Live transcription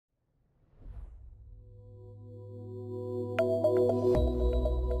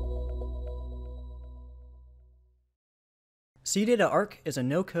CData Arc is a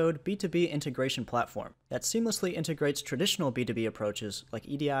no-code B2B integration platform that seamlessly integrates traditional B2B approaches like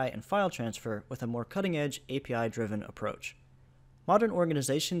EDI and file transfer with a more cutting-edge API-driven approach. Modern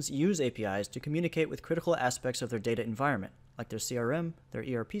organizations use APIs to communicate with critical aspects of their data environment, like their CRM, their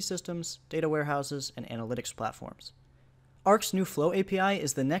ERP systems, data warehouses, and analytics platforms. Arc's new Flow API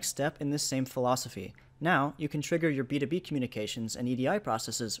is the next step in this same philosophy. Now, you can trigger your B2B communications and EDI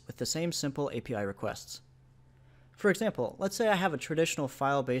processes with the same simple API requests. For example, let's say I have a traditional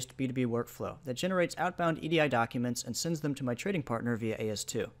file-based B2B workflow that generates outbound EDI documents and sends them to my trading partner via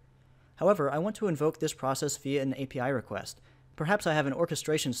AS2. However, I want to invoke this process via an API request. Perhaps I have an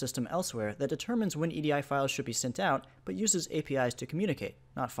orchestration system elsewhere that determines when EDI files should be sent out, but uses APIs to communicate,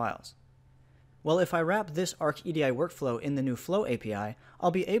 not files. Well, if I wrap this Arc EDI workflow in the new Flow API,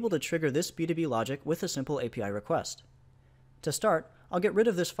 I'll be able to trigger this B2B logic with a simple API request. To start, I'll get rid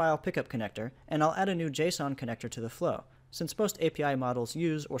of this file pickup connector, and I'll add a new JSON connector to the flow, since most API models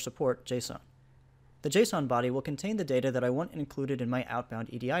use or support JSON. The JSON body will contain the data that I want included in my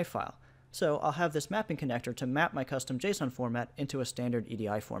outbound EDI file, so I'll have this mapping connector to map my custom JSON format into a standard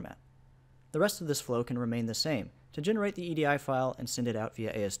EDI format. The rest of this flow can remain the same, to generate the EDI file and send it out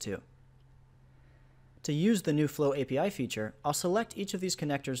via AS2. To use the new Flow API feature, I'll select each of these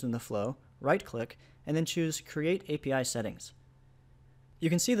connectors in the flow, right-click, and then choose Create API Settings. You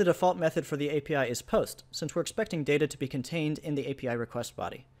can see the default method for the API is POST, since we're expecting data to be contained in the API request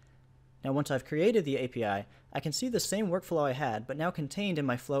body. Now once I've created the API, I can see the same workflow I had, but now contained in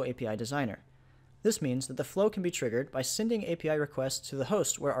my Flow API designer. This means that the flow can be triggered by sending API requests to the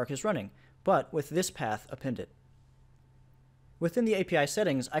host where Arc is running, but with this path appended. Within the API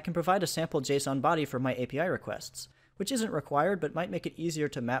settings, I can provide a sample JSON body for my API requests, which isn't required but might make it easier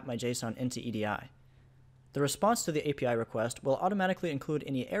to map my JSON into EDI. The response to the API request will automatically include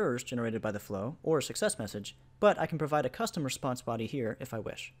any errors generated by the flow or a success message, but I can provide a custom response body here if I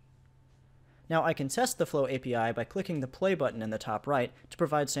wish. Now I can test the Flow API by clicking the play button in the top right to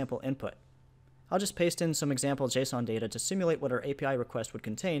provide sample input. I'll just paste in some example JSON data to simulate what our API request would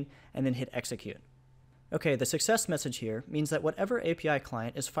contain and then hit execute. Okay, the success message here means that whatever API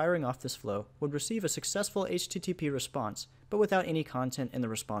client is firing off this flow would receive a successful HTTP response, but without any content in the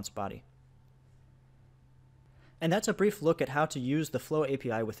response body. And that's a brief look at how to use the Flow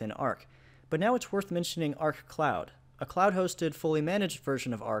API within Arc, but now it's worth mentioning Arc Cloud, a cloud-hosted, fully managed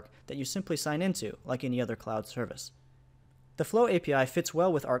version of Arc that you simply sign into, like any other cloud service. The Flow API fits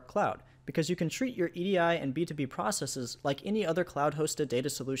well with Arc Cloud, because you can treat your EDI and B2B processes like any other cloud-hosted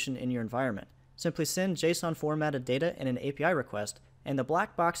data solution in your environment. Simply send JSON formatted data in an API request, and the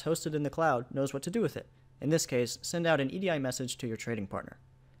black box hosted in the cloud knows what to do with it. In this case, send out an EDI message to your trading partner.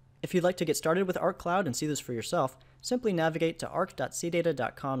 If you'd like to get started with Arc Cloud and see this for yourself, simply navigate to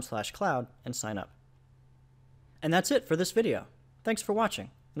arc.cdata.com/cloud and sign up. And that's it for this video. Thanks for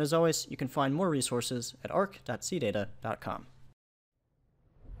watching, and as always, you can find more resources at arc.cdata.com.